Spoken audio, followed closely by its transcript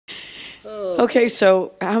Okay,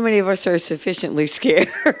 so how many of us are sufficiently scared?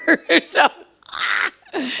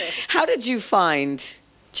 How did you find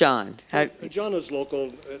John? John is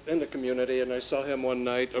local in the community, and I saw him one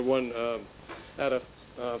night, or at a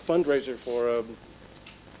fundraiser for a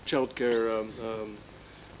child care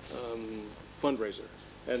fundraiser.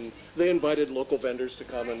 And they invited local vendors to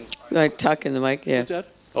come and... Like talk in the mic, yeah. What's that?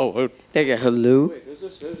 Oh, there you go. Hello. wait, is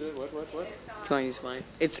it? What? Can I use mine?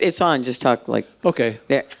 It's on. Just talk like. Okay.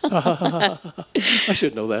 Yeah. I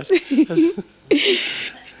should know that.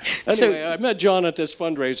 Anyway, I met John at this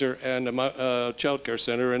fundraiser and a child care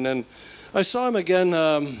center, and then I saw him again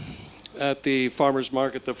at the farmer's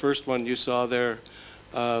market, the first one you saw there,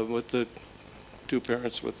 with the two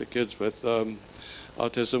parents with the kids with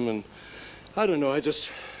autism. And I don't know, I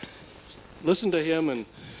just listened to him, and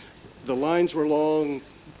the lines were long.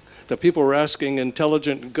 The people were asking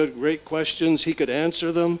intelligent, good, great questions. He could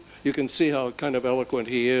answer them. You can see how kind of eloquent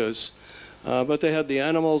he is. But they had the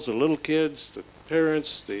animals, the little kids, the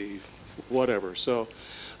parents, the whatever. So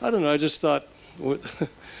I don't know, I just thought,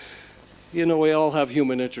 you know, we all have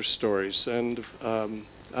human interest stories. And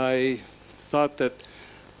I thought that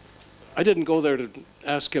I didn't go there to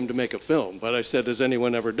ask him to make a film, but I said, has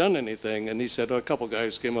anyone ever done anything? And he said, oh, a couple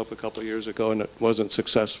guys came up a couple of years ago and it wasn't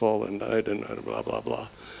successfher, and I didn't, blah, blah, blah.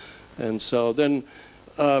 And so then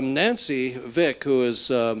Nancy Vick, who is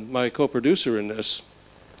my co-producer in this,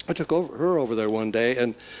 I took her over there one day,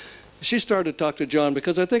 and she started to talk to John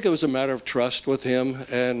because I think it was a matter of trust with him,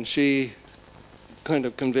 and she kind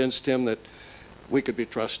of convinced him that we could be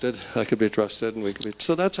trusted, I could be trusted, and we could be...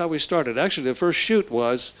 So that's how we started. Actually, the first shoot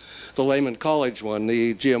was the Lehman College one,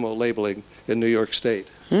 the GMO labeling in New York State.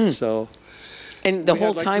 So, and the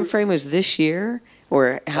whole time frame was this year,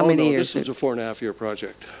 or how many years? This was a 4.5-year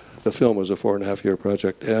project. The film was a 4.5-year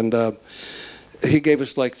project, and he gave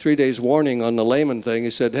us like 3 days warning on the Lehman thing. He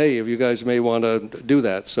said, hey, if you guys may want to do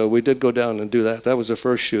that. So we did go down and do that. That was the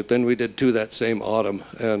first shoot. Then we did two that same autumn,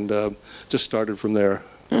 and just started from there.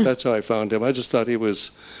 That's how I found him. I just thought he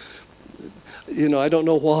was, you know, I don't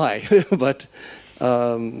know why, but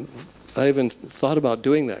I even thought about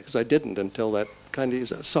doing that because I didn't until that kind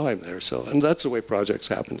of saw him there. So, and that's the way projects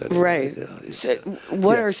happen. Anyway. Right. Yeah. So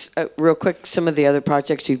what are, real quick, some of the other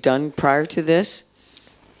projects you've done prior to this?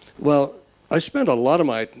 Well, I spent a lot of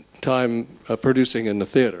my time producing in the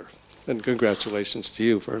theater. And congratulations to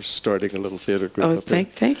you for starting a little theater group. Oh,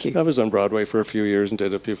 thank you. I was on Broadway for a few years and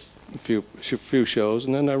did a few shows,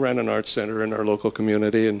 and then I ran an arts center in our local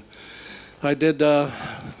community. And I did.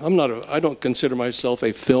 I don't consider myself a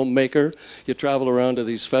filmmaker. You travel around to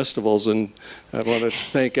these festivals, and I want to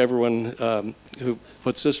thank everyone who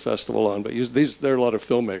puts this festival on. But there are a lot of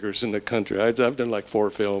filmmakers in the country. I've done like 4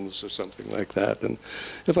 films or something like that. And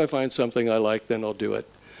if I find something I like, then I'll do it.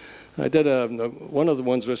 I did one of the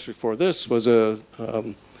ones just before this was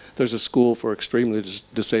there's a school for extremely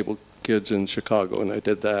disabled kids in Chicago, and I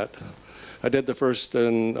did that. I did the first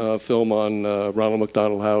film on Ronald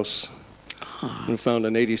McDonald House, and found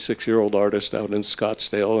an 86-year-old artist out in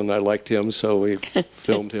Scottsdale, and I liked him, so we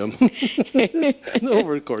filmed him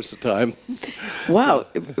over the course of time. Wow,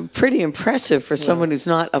 pretty impressive for someone who's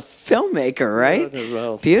not a filmmaker, right?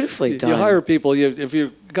 Well, beautifully done. You hire people, if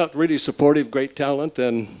you've got really supportive, great talent,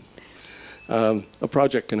 then a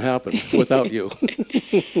project can happen without you.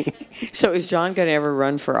 So is John going to ever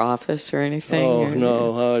run for office or anything? Oh,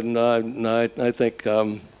 no, I think,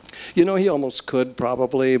 you know, he almost could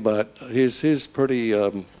probably, but he's pretty,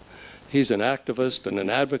 he's an activist and an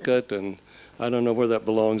advocate, and I don't know where that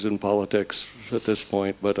belongs in politics at this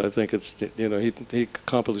point, but I think it's, you know, he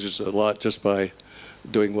accomplishes a lot just by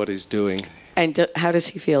doing what he's doing. And how does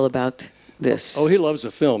he feel about this? Oh, he loves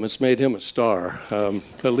the film. It's made him a star,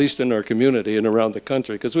 at least in our community and around the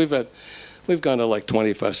country, because we've gone to like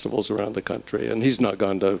 20 festivals around the country, and he's not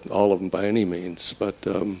gone to all of them by any means. But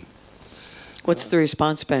what's the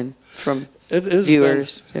response been from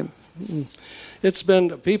viewers? It's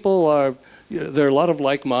been, people are, there are a lot of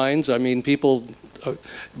like minds. I mean, people,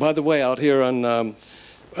 by the way, out here on,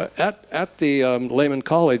 at the Lehman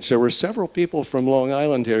College, there were several people from Long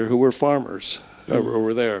Island here who were farmers, who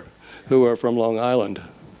were there, who are from Long Island.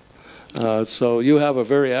 So you have a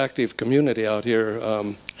very active community out here.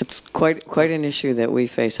 It's quite an issue that we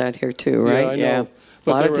face out here too, right? Yeah, I know.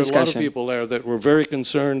 But there were a lot of people there that were very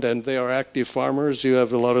concerned, and they are active farmers. You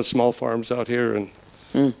have a lot of small farms out here,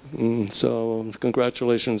 and so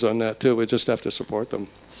congratulations on that too. We just have to support them.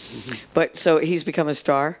 But so he's become a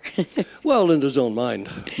star? Well, in his own mind,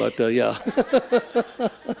 but yeah.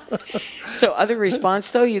 So other response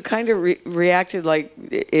though, you kind of reacted like,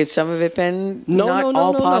 is some of it been not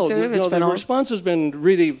all positive? No, the response has been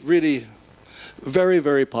really, really very,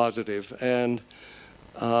 very positive. And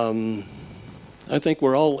I think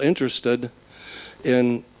we're all interested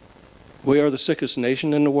in, we are the sickest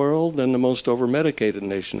nation in the world and the most over-medicated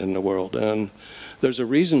nation in the world. And there's a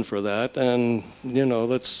reason for that. And, you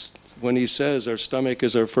know, when he says our stomach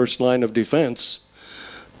is our first line of defense,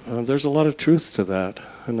 there's a lot of truth to that.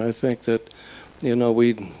 And I think that, you know,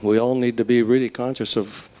 we all need to be really conscious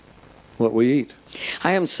of what we eat.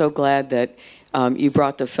 I am so glad that you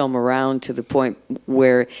brought the film around to the point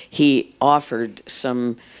where he offered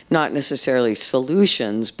some, not necessarily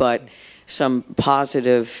solutions, but some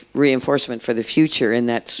positive reinforcement for the future in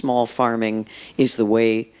that small farming is the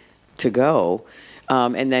way to go.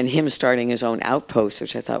 And then him starting his own outpost,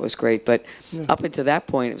 which I thought was great. But up until that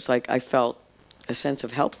point, it was like I felt a sense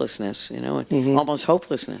of helplessness, you know, almost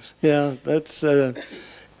hopelessness. Yeah, that's,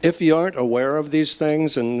 if you aren't aware of these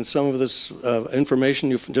things and some of this information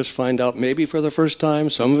you just find out maybe for the first time,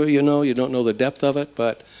 some of it you know, you don't know the depth of it,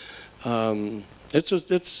 but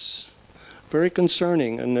it's very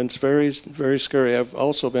concerning and it's very, very scary. I've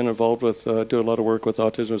also been involved with, do a lot of work with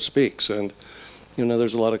Autism Speaks, and you know,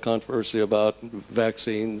 there's a lot of controversy about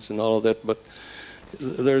vaccines and all of that, but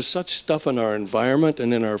there's such stuff in our environment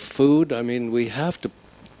and in our food. I mean, we have to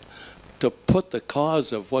put the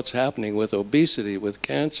cause of what's happening with obesity, with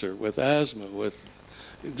cancer, with asthma, with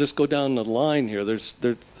just go down the line here.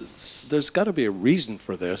 There's got to be a reason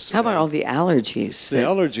for this. How about all the allergies? The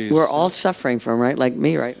allergies. We're all suffering from, right? Like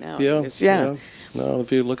me right now. Yeah. Well,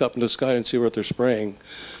 if you look up in the sky and see what they're spraying.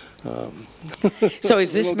 So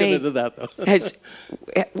is this we'll get into that,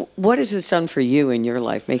 though. What has this done for you in your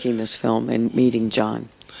life, making this film and meeting John?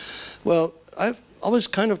 Well, I've always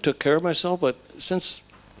kind of took care of myself, but since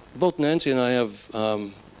both Nancy and I have,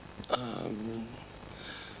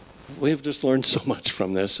 we've just learned so much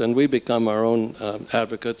from this, and we become our own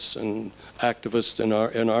advocates and activists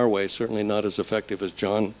in our way. Certainly not as effective as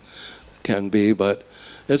John can be, but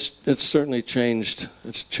it's certainly changed.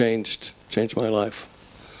 It's changed my life,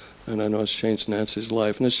 and I know it's changed Nancy's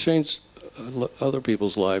life, and it's changed other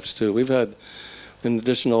people's lives too. We've had, in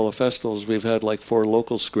addition to all the festivals, we've had like 4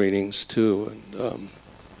 local screenings too, and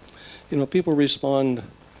you know, people respond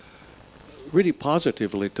really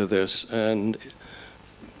positively to this. And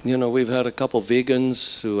you know, we've had a couple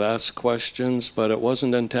vegans who asked questions, but it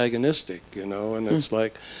wasn't antagonistic, you know. And it's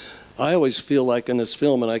like, I always feel like in this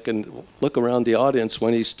film, and I can look around the audience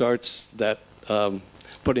when he starts that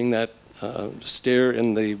putting that steer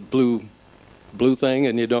in the blue thing,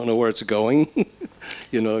 and you don't know where it's going.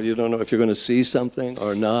 You know, you don't know if you're going to see something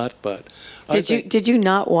or not. But did you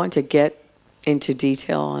not want to get into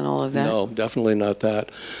detail on all of that? No, definitely not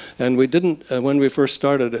that. And we didn't, when we first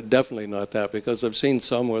started it, definitely not that, because I've seen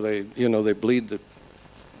some where they, you know, they bleed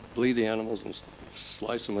the animals and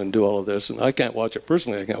slice them and do all of this, and I can't watch it.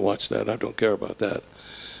 Personally, I can't watch that. I don't care about that.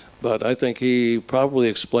 But I think he probably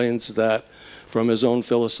explains that from his own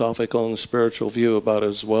philosophical and spiritual view about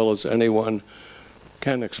as well as anyone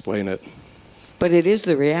can explain it. But it is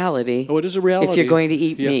the reality. Oh, it is a reality. If you're going to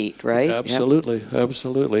eat meat, right? Absolutely,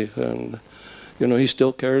 absolutely. And you know, he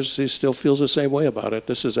still cares. He still feels the same way about it.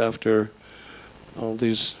 This is after all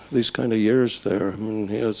these kind of years there. I mean,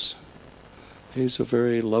 he's a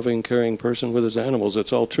very loving, caring person with his animals.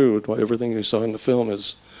 It's all true. Everything you saw in the film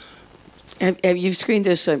is. Have you screened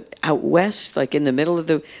this out west, like in the middle of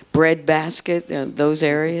the bread basket, those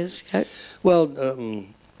areas? Well,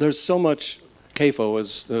 there's so much CAFO,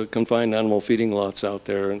 as confined animal feeding lots out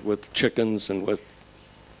there, and with chickens and with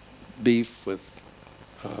beef, with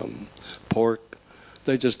pork.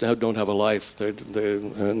 They just don't have a life.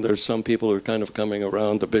 And there's some people who are kind of coming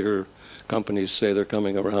around. The bigger companies say they're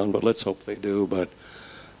coming around, but let's hope they do. But,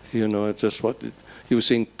 you know, it's just what you've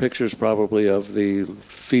seen pictures probably of the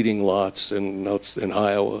feeding lots in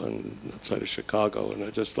Iowa and outside of Chicago, and they're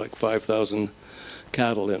just like 5,000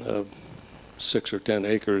 cattle in 6 or 10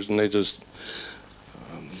 acres, and they just.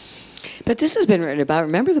 But this has been written about.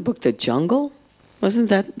 Remember the book The Jungle? Wasn't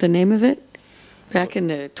that the name of it? Back in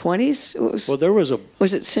the 20s? Well, there was a...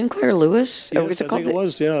 Was it Sinclair Lewis? Yes, was it called? I think it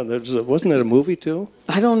was, yeah. Wasn't it a movie, too?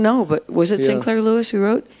 I don't know, but was it Sinclair Lewis who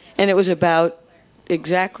wrote? And it was about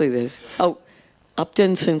exactly this. Oh,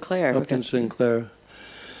 Upton Sinclair. Upton Sinclair.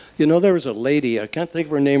 You know, there was a lady, I can't think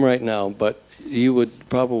of her name right now, but you would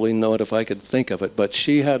probably know it if I could think of it, but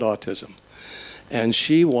she had autism. And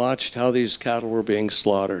she watched how these cattle were being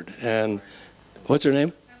slaughtered. And what's her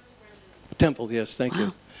name? Temple, yes, thank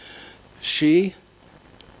you. She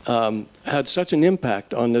had such an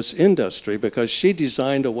impact on this industry because she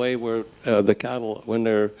designed a way where the cattle,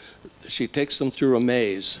 she takes them through a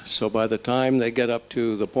maze. So by the time they get up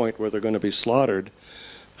to the point where they're going to be slaughtered,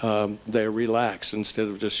 they relax instead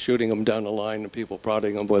of just shooting them down the line and people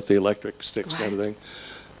prodding them with the electric sticks and everything.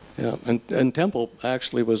 Yeah, and Temple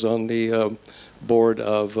actually was on the board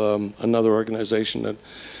of another organization that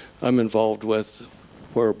I'm involved with,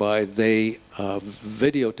 whereby they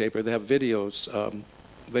videotape, or they have videos.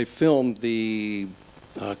 They film the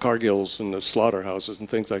Cargills and the slaughterhouses and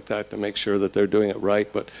things like that to make sure that they're doing it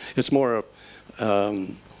right. But it's more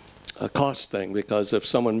a cost thing, because if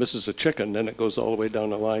someone misses a chicken, then it goes all the way down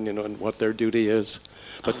the line, you know, and what their duty is.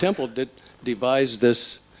 But Temple did devise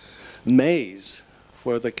this maze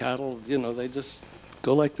where the cattle, you know, they just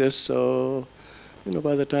go like this. So, you know,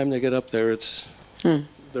 by the time they get up there, it's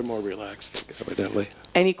they're more relaxed, evidently.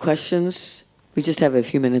 Any questions? We just have a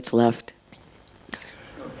few minutes left.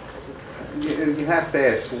 You have to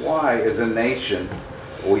ask, why, as a nation,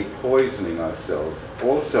 are we poisoning ourselves?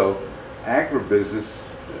 Also, agribusiness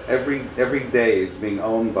every day is being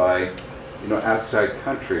owned by, you know, outside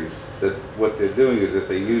countries. That what they're doing is that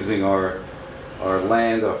they're using our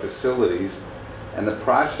land, our facilities, and the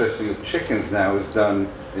processing of chickens now is done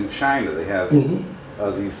in China. They have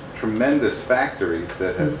these tremendous factories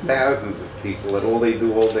that have thousands of people that all they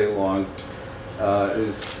do all day long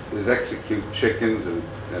is execute chickens and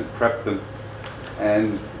prep them,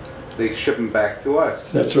 and they ship them back to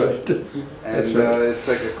us. That's right. And That's right. It's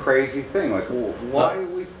like a crazy thing. Like, why are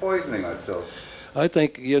we poisoning ourselves? I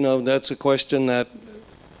think, you know, that's a question that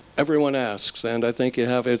everyone asks, and I think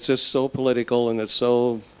it's just so political, and it's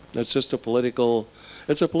just a political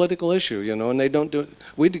issue, you know, and they don't do it.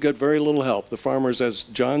 We get very little help. The farmers, as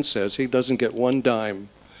John says, he doesn't get one dime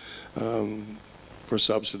for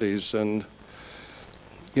subsidies, and,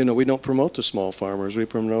 you know, we don't promote the small farmers. We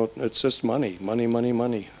promote, it's just money.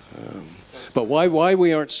 But why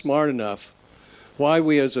we aren't smart enough, why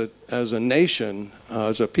we as a nation,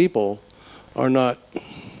 as a people, are not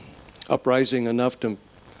uprising enough to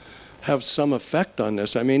have some effect on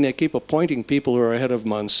this. I mean, they keep appointing people who are ahead of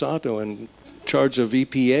Monsanto and in charge of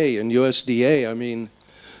EPA and USDA. I mean,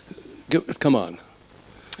 come on.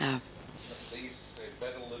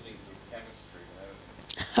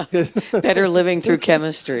 Better living through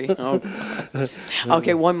chemistry. Oh.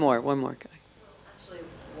 Okay, one more. Actually,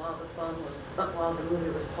 while the movie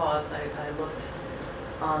was paused, I looked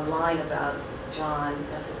online about John.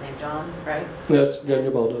 That's his name, John, right? Yes, John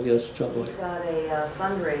Ubaldo. Yes, John. He's got a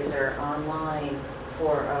fundraiser online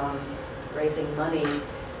for raising money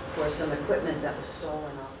for some equipment that was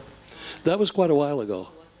stolen off of his. That was quite a while ago.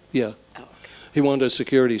 Yeah. Oh, okay. He wanted a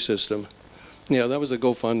security system. Yeah, that was a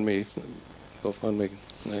GoFundMe thing.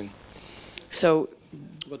 So,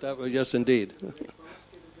 But that was, yes, indeed.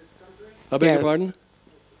 I beg your pardon?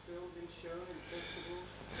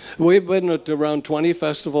 We've been at around 20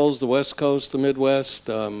 festivals, the West Coast, the Midwest,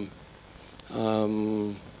 yes,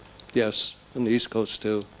 and the East Coast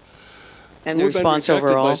too. and the response We've been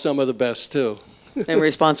rejected overall? by some of the best too. And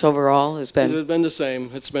response overall has been? It's been the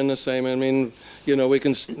same. It's been the same. I mean, you know, we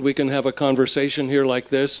can have a conversation here like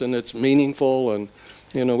this, and it's meaningful, and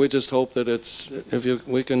you know, we just hope that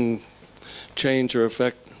we can change or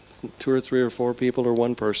affect 2 or 3 or 4 people or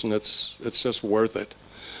 1 person. It's just worth it.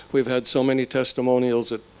 We've had so many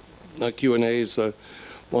testimonials at Q&As.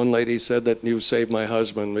 One lady said that you saved my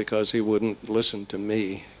husband because he wouldn't listen to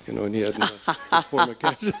me, you know, and he had no form of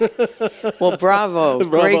cancer. Well, bravo. Bravo.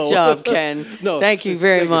 Great job, Ken. No, Thank you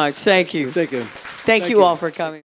very much. Thank you. Thank you. Thank you all for coming.